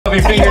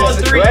Team on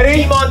three.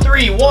 Ready? Team on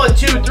three. 1,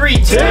 2, 3.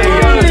 Team.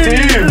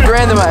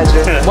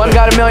 Randomizer. One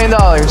got $1 million.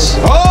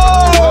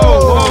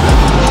 Oh!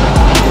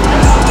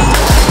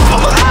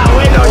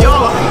 Wait, no,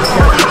 y'all.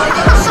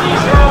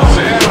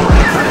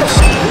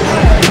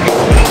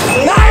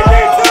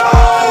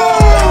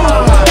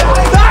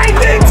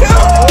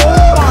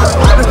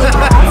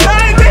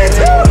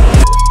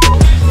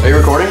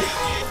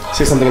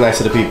 Say something nice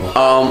to the people.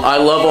 I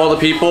love all the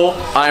people.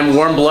 I'm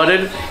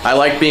warm-blooded. I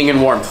like being in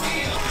warmth.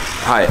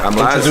 Hi, I'm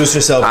Laz. Introduce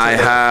yourself. I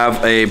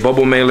have a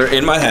bubble mailer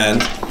in my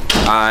hand.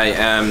 I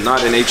am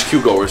not an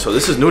HQ goer, so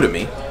this is new to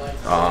me.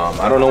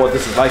 I don't know what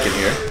this is like in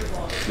here.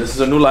 This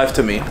is a new life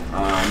to me.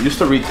 I'm used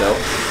to retail.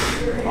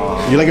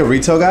 You like a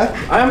retail guy?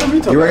 I am a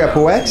retail guy. You work at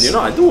POX? You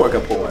know, I do work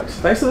at POX.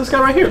 Thanks to this guy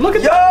right here. Look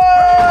at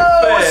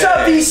that. What's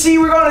up, DC?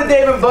 We're going to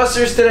Dave &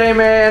 Buster's today,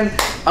 man.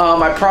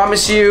 I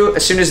promise you,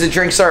 as soon as the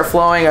drinks start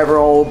flowing,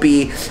 everyone will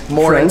be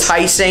more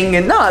enticing.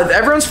 And no,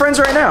 everyone's friends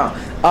right now.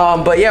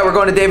 But yeah, we're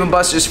going to Dave &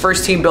 Buster's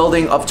first team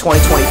building of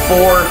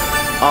 2024.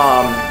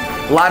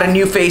 A lot of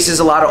new faces,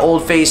 a lot of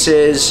old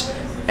faces,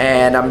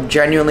 and I'm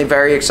genuinely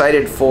very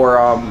excited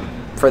for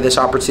this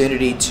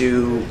opportunity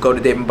to go to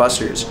Dave &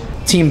 Buster's.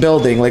 Team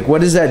building, like what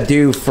does that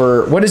do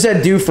for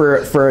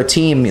a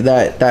team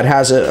that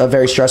has a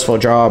very stressful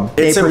job?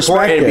 It's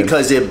important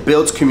because it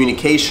builds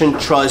communication,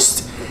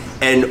 trust,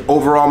 and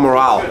overall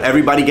morale.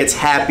 Everybody gets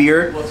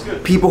happier.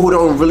 People who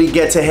don't really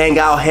get to hang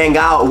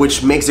out,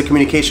 which makes the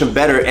communication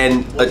better.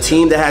 And a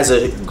team that has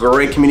a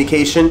great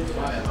communication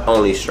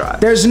only strives.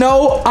 There's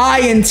no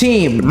I in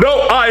team.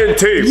 No I in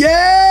team.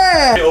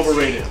 Yeah.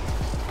 Overrated.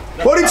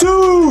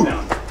 42.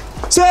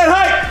 Say it,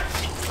 hi.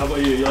 How about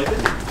you? You like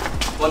it?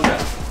 One guy.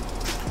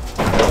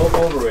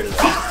 Overrated.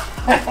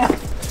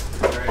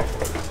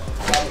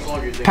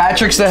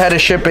 Patrick's the head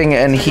of shipping,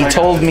 and he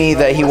told me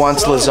that he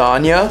wants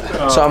lasagna,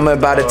 so I'm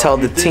about to tell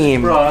the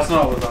team. Bro, that's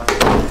not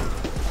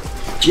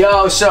lasagna.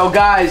 Yo, so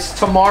guys,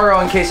 tomorrow,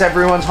 in case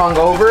everyone's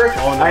hungover,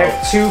 I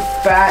have 2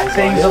 fat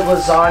things of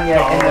lasagna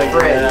in the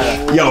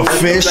fridge. Yo,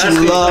 Fish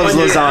loves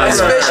lasagna.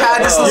 Has Fish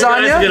had this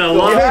lasagna? Have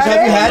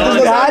you had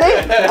this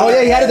lasagna? Oh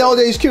yeah, he had it the whole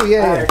day. HQ.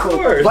 Yeah. Of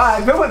course. Wow,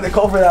 I've been with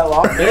Nicole for that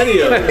long.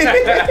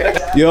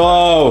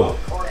 Yo.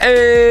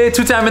 Hey,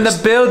 2-time in the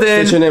building.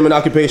 What's your name and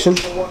occupation?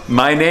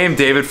 My name,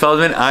 David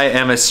Feldman. I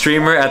am a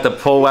streamer at the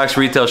Pole Wax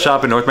retail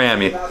shop in North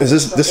Miami. Is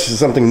this is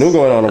something new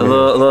going on over here?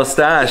 A little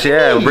stash,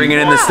 yeah. We're bringing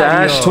in the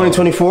stash.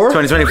 2024?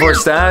 2024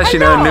 stash, you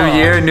know, new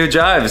year, new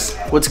jives.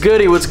 What's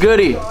goody? What's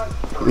goody?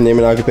 Name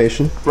and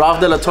occupation? Ralph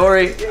De La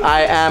Torre.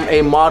 I am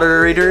a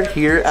moderator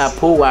here at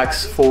Pool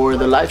Wax for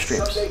the live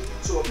streams.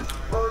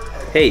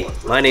 Hey,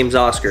 my name's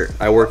Oscar.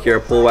 I work here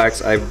at Pool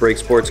Wax. I break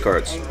sports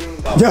cards.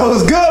 Yo,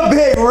 what's good,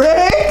 Big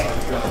Ray?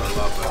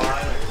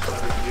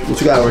 What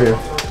you got over here?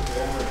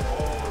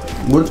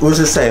 What's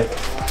it say?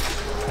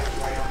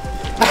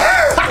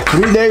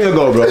 3 days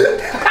ago, bro.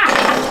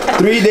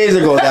 3 days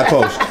ago, that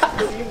post.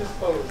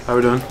 How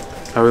we doing?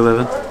 How we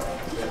living?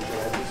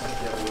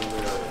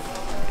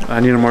 I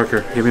need a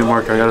marker. Give me a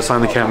marker. I gotta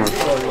sign the camera.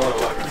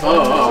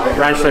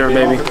 Ranch flavor,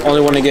 baby. Only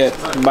one to get.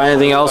 Buy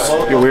anything else,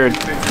 you're weird.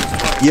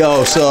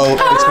 Yo, so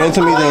explain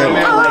to me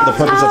the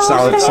purpose of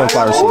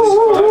sunflower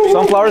seeds.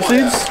 Sunflower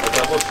seeds?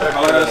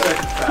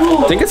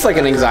 I think it's like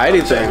an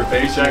anxiety thing.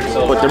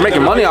 But they're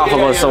making money off of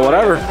us, so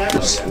whatever.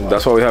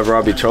 That's why we have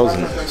Robbie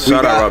Chosen.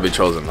 Shout out Robbie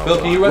Chosen.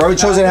 Robbie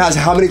Chosen has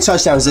how many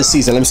touchdowns this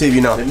season? Let me see if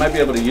you know. They might be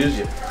able to use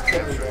you.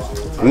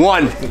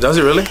 1. Does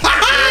he really?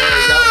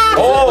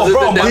 Oh,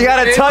 bro, he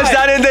got a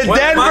touchdown in the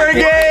Denver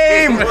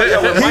game.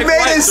 He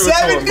made it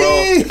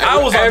 70. I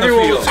was on the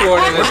field.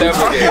 Scored in the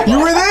Denver game. You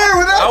were there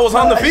with us. I was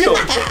on the field.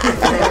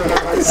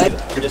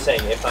 I'm just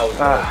saying, if I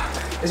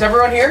was... Is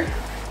everyone here?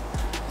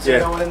 Yeah.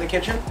 No one in the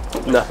kitchen?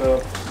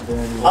 No.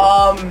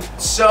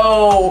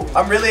 So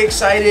I'm really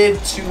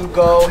excited to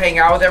go hang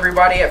out with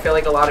everybody. I feel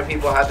like a lot of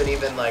people haven't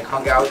even like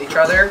hung out with each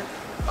other.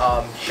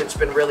 Shit's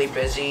been really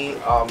busy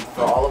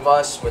for all of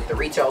us with the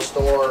retail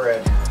store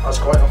and us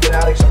going to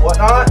Fanatics and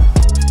whatnot.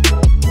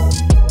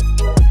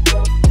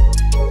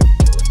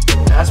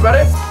 And that's about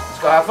it. Let's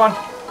go have fun.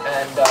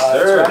 And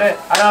that's about it.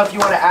 I don't know if you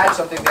want to add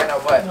something, Dano,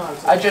 but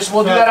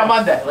we'll do that on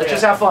Monday. Let's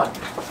just have fun.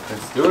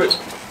 Let's do it.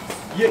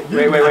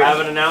 Wait. I have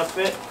an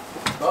announcement.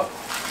 Oh.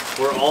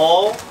 We're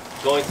all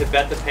going to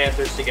bet the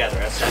Panthers together.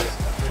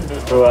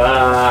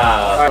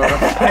 Wow.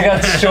 I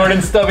got short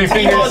and stubby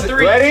fingers. Team on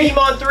three. Ready? Team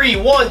on three.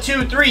 1,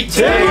 2, 3.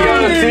 Team.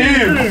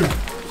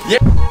 Yeah.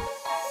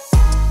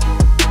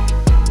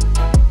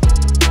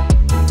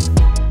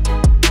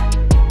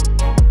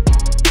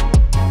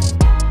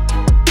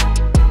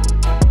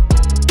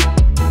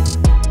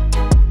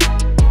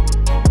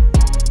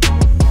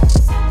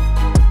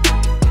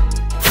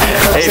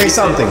 Say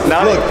something.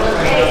 Look,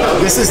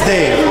 this is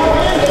Dave,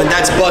 and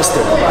that's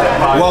Buster.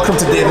 Welcome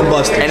to Dave &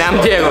 Buster. And I'm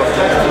Diego.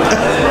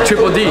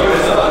 Triple D.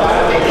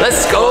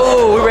 Let's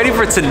go. We're ready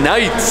for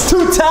tonight.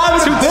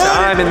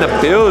 2-time in the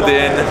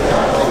building.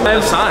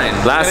 I'm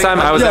signed. Last time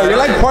I was. Yeah, you're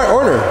like part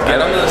owner.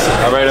 Get on this.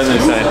 All right on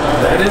this side.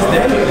 That is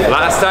Dave.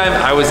 Last time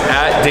I was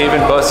at Dave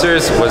 &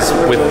 Buster's was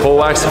with Pole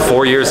Wax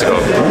 4 years ago.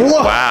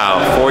 Whoa.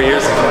 Wow, 4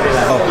 years ago.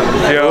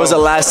 was the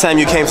last time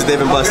you came to Dave &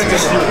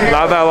 Buster's?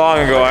 Not that long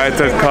ago. I had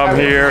to come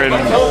here and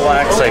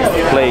I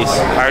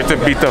had to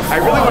beat the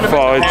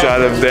fudge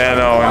out of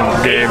Dano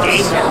in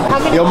games.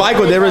 Yo,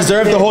 Michael, they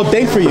reserved the whole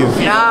thing for you.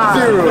 Nah,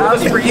 that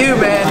was for you,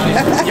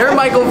 man. You're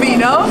Michael V,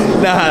 no?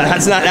 Nah,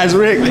 that's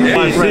Rick.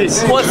 My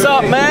friends. What's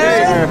up,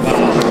 man?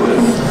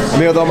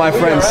 Meal though, my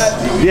friends.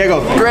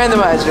 Diego.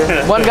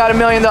 Randomizer. One got $1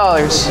 million.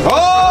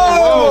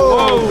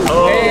 Oh!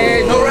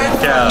 Hey, no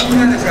randomizer.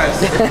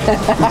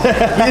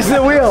 Use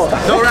the wheel.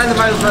 No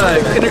randomizer for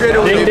that.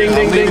 Integrated wheel. Ding, ding,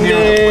 ding, ding,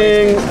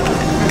 ding.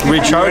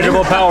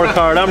 Rechargeable power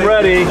card. I'm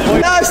ready.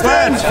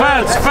 Justin!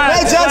 Fence.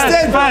 Hey,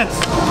 Justin!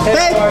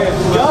 Hey!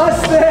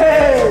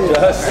 Justin.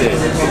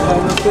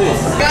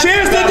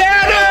 Cheers to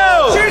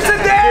Dano! Cheers to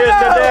Dano! Cheers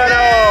to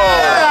Dano!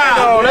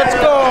 Dano, let's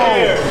go!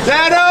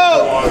 Dano!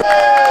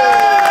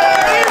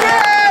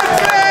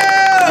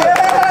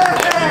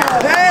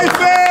 Hey,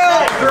 Phil!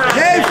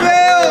 Hey,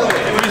 Phil!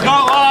 He's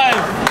not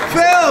live.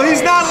 Phil,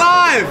 he's not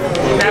live!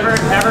 Never.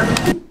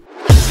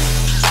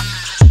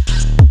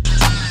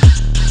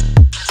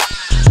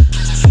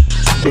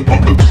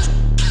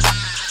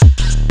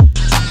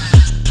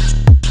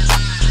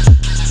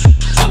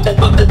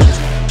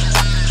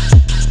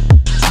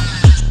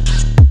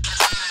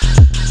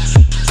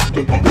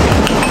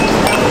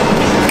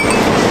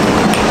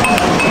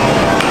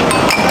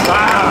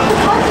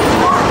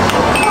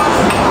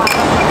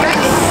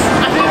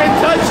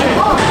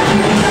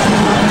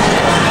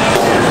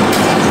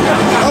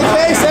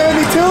 Okay,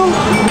 72?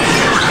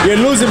 You're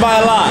losing by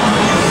a lot.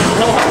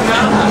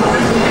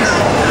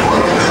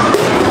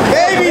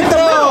 Baby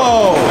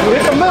throw!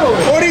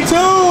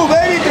 42,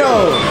 baby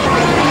throw!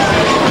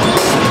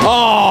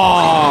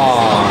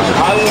 Oh! I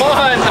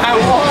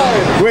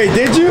won. Wait,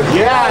 did you?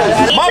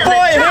 Yeah. My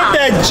boy hit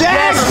that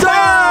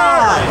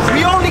jackpot!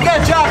 We only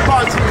got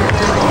jackpots.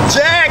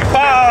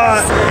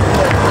 Jackpot!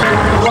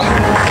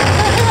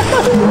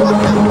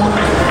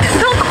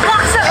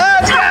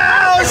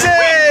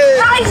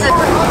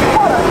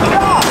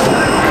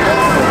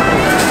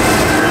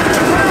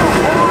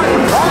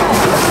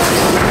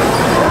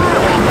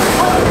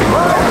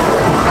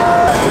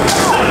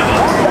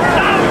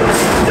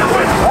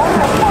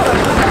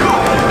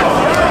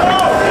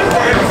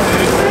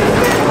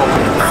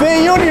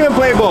 Finn, you don't even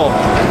play ball.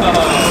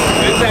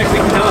 It's actually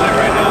killing it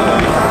right now.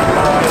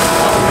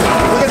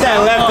 Look at that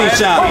lefty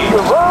shot.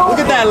 Look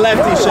at that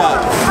lefty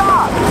shot.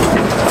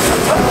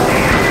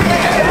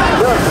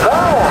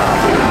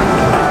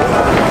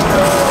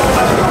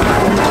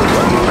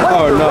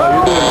 Oh no,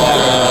 you're doing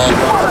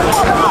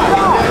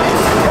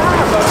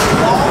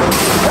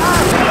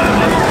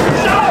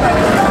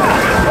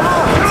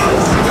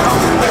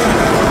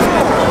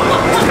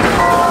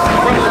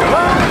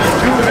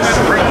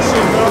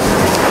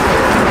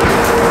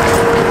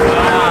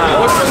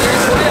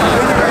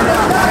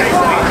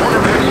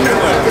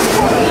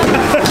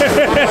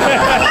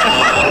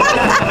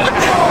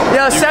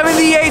Yo,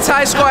 78's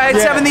high score. I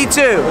had 72.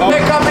 The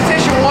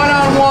competition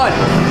one-on-one.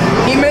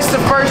 He missed the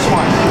first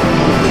one.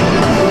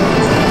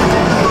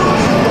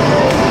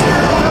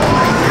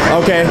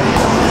 Okay.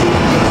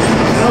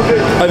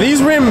 Are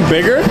these rims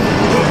bigger?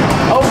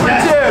 Oh, for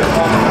two.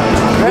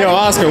 Yo,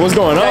 Oscar, what's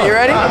going on? Hey, you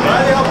ready?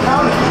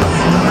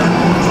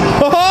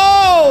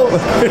 Oh!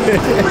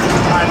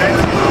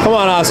 Come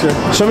on, Oscar.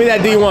 Show me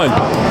that D1.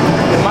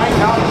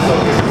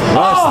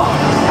 Oh,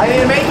 I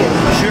didn't make it.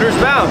 Shooter's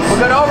bounce. We'll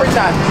go to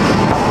overtime.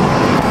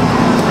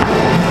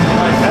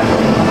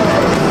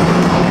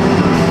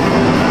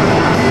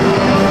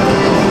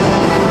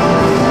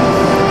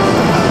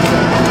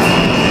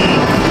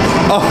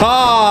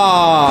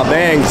 Aha!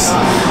 Bangs.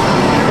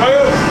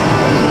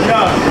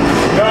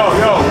 Yo,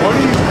 what are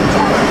you?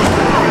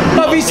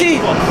 Oh, BC.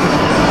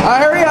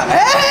 Hurry up.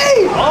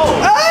 Hey! Oh.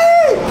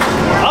 Hey!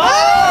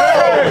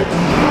 Oh!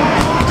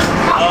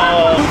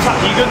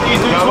 You do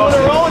 2 in a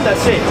row and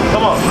that's it.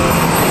 Come on.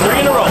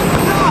 3 in a row.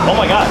 Oh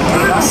my god.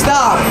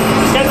 Stop.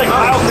 This guy's like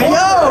Kyle Korver.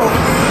 Yo!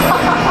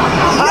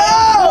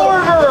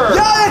 Yo! Yo,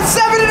 that's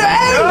 7 and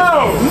 8!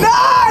 No!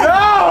 9!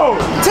 No!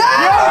 10!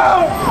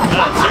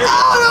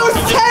 Oh, that was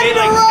 10 in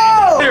a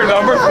row! Your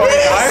number 29?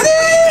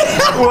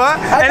 What?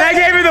 And I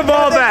gave you the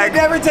ball back.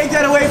 Never take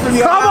that away from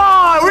you. Come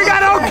on, we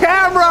got on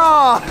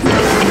camera.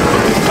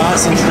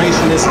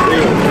 Concentration is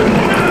real.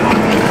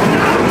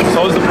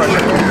 So is the pressure.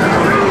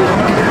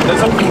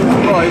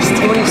 Oh, it's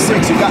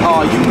 26. You got.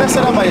 Oh, you messed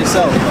it up by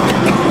yourself.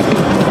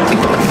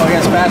 Oh, you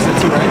guys passed it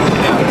too, right?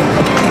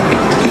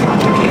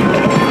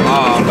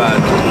 Oh,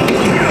 bad.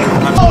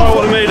 I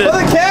would have made it. For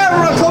the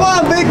camera, come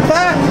on, big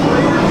Pat.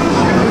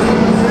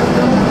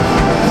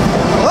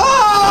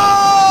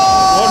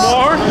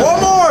 Oh! One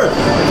more.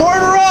 4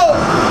 in a row.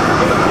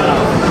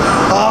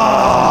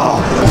 Oh!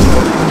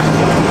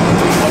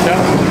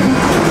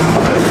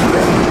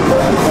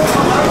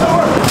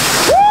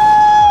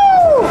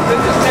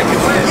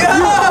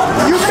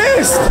 You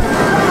missed.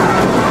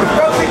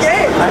 Broke the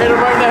game. I hit him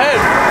right in the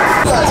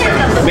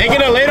head.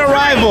 Making a late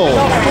arrival.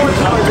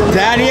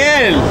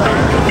 Daniel.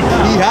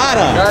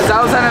 Guys,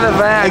 I was in an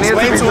event.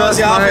 Explain to us,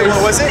 y'all.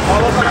 What was it?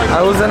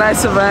 It was a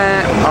nice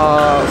event.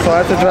 so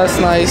I had to dress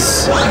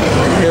nice.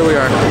 Here we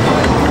are.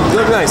 You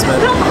look nice, man.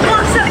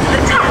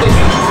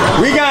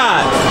 We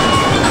got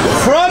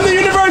from the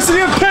University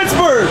of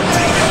Pittsburgh.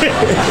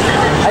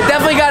 I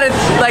definitely got it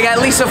like at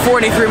least a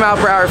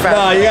 43-mile-per-hour fast.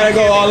 No, you gotta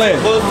go all in.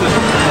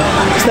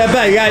 Step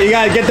back. You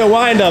gotta get the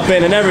wind up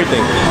in and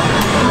everything.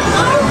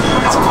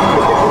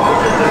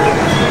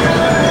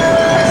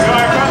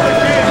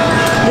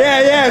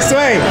 Yeah,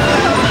 swing.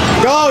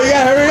 Go. You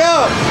gotta hurry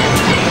up.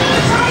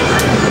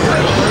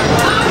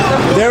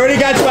 They already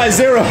got you at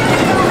 0.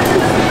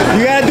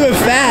 You gotta do it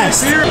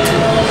fast.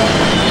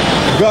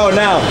 Go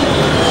now.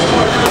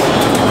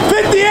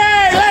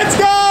 58. Let's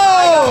go.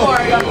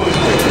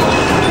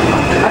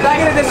 I'm not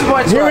gonna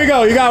disappoint you. Here we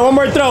go. You got one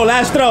more throw.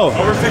 Last throw.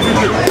 Over 52.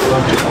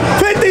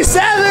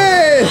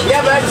 57.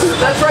 Yeah, but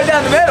that's right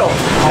down the middle.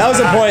 That was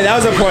a point. That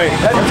was a point.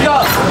 Let's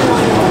go.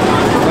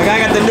 Like I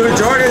got the new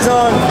Jordans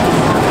on.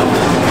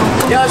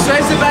 Yo,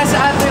 Sway's the best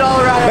athlete all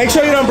around. Make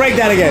sure you don't break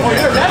that again.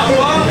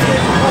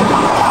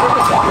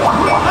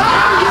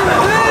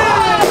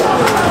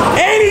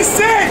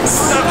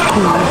 86.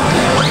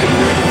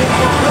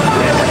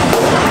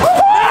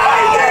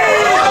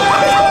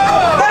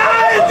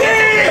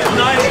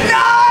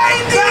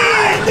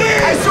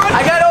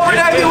 I got over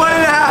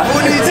 91.5.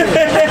 Who needs it?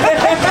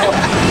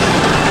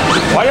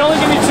 Why you only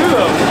give me 2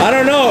 though? I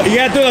don't know. You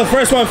gotta do the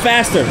first one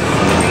faster.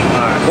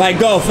 Like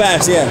go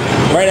fast, yeah.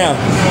 Right now.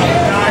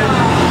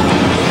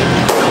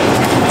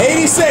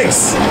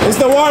 86. It's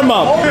the warm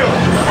up.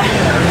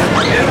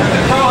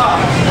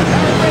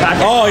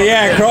 Oh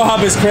yeah, crow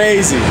hop is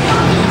crazy.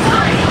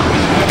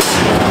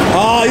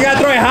 Oh, you gotta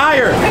throw it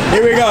higher.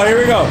 Here we go. Here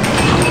we go.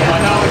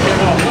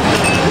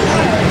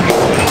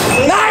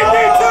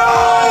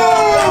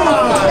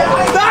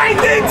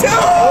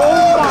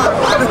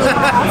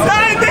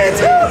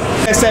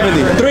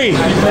 70. 3.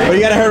 But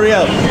you gotta hurry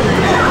up.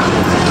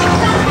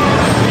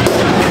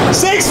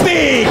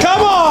 60.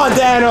 Come on,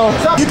 Daniel.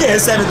 You get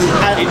 70.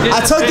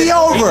 I took the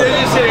over.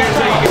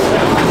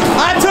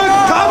 I took.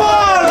 Come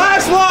on,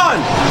 last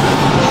one.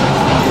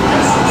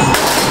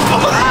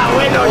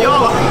 Wait, no,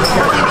 y'all.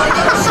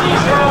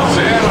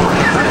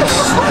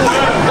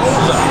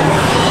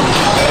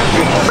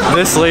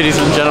 This, ladies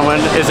and gentlemen,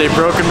 is a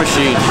broken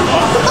machine.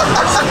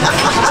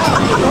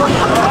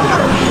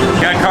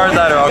 Got cards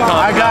out of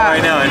I'll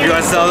right now. If you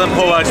want to sell them,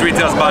 Polewax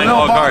Retail is buying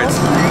all cards.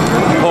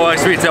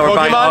 Polewax Retail, we're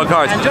buying all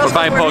cards. We're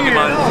buying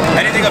Pokemon.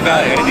 Anything of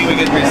value, anything we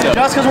get resale.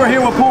 Just because we're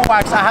here with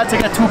Polewax, I had to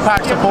get 2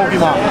 packs of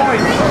Pokemon.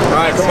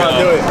 Alright, come on,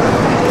 do it.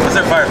 What's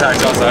their fire packs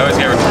also? I always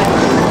get.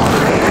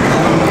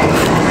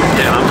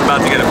 Damn, I'm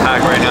about to get a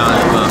pack right now.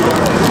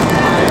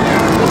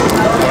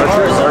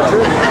 Archer.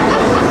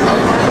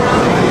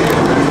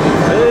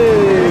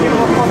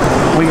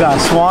 We got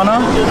Swanna,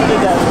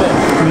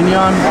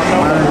 Minion,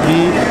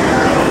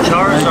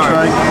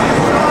 Charizard.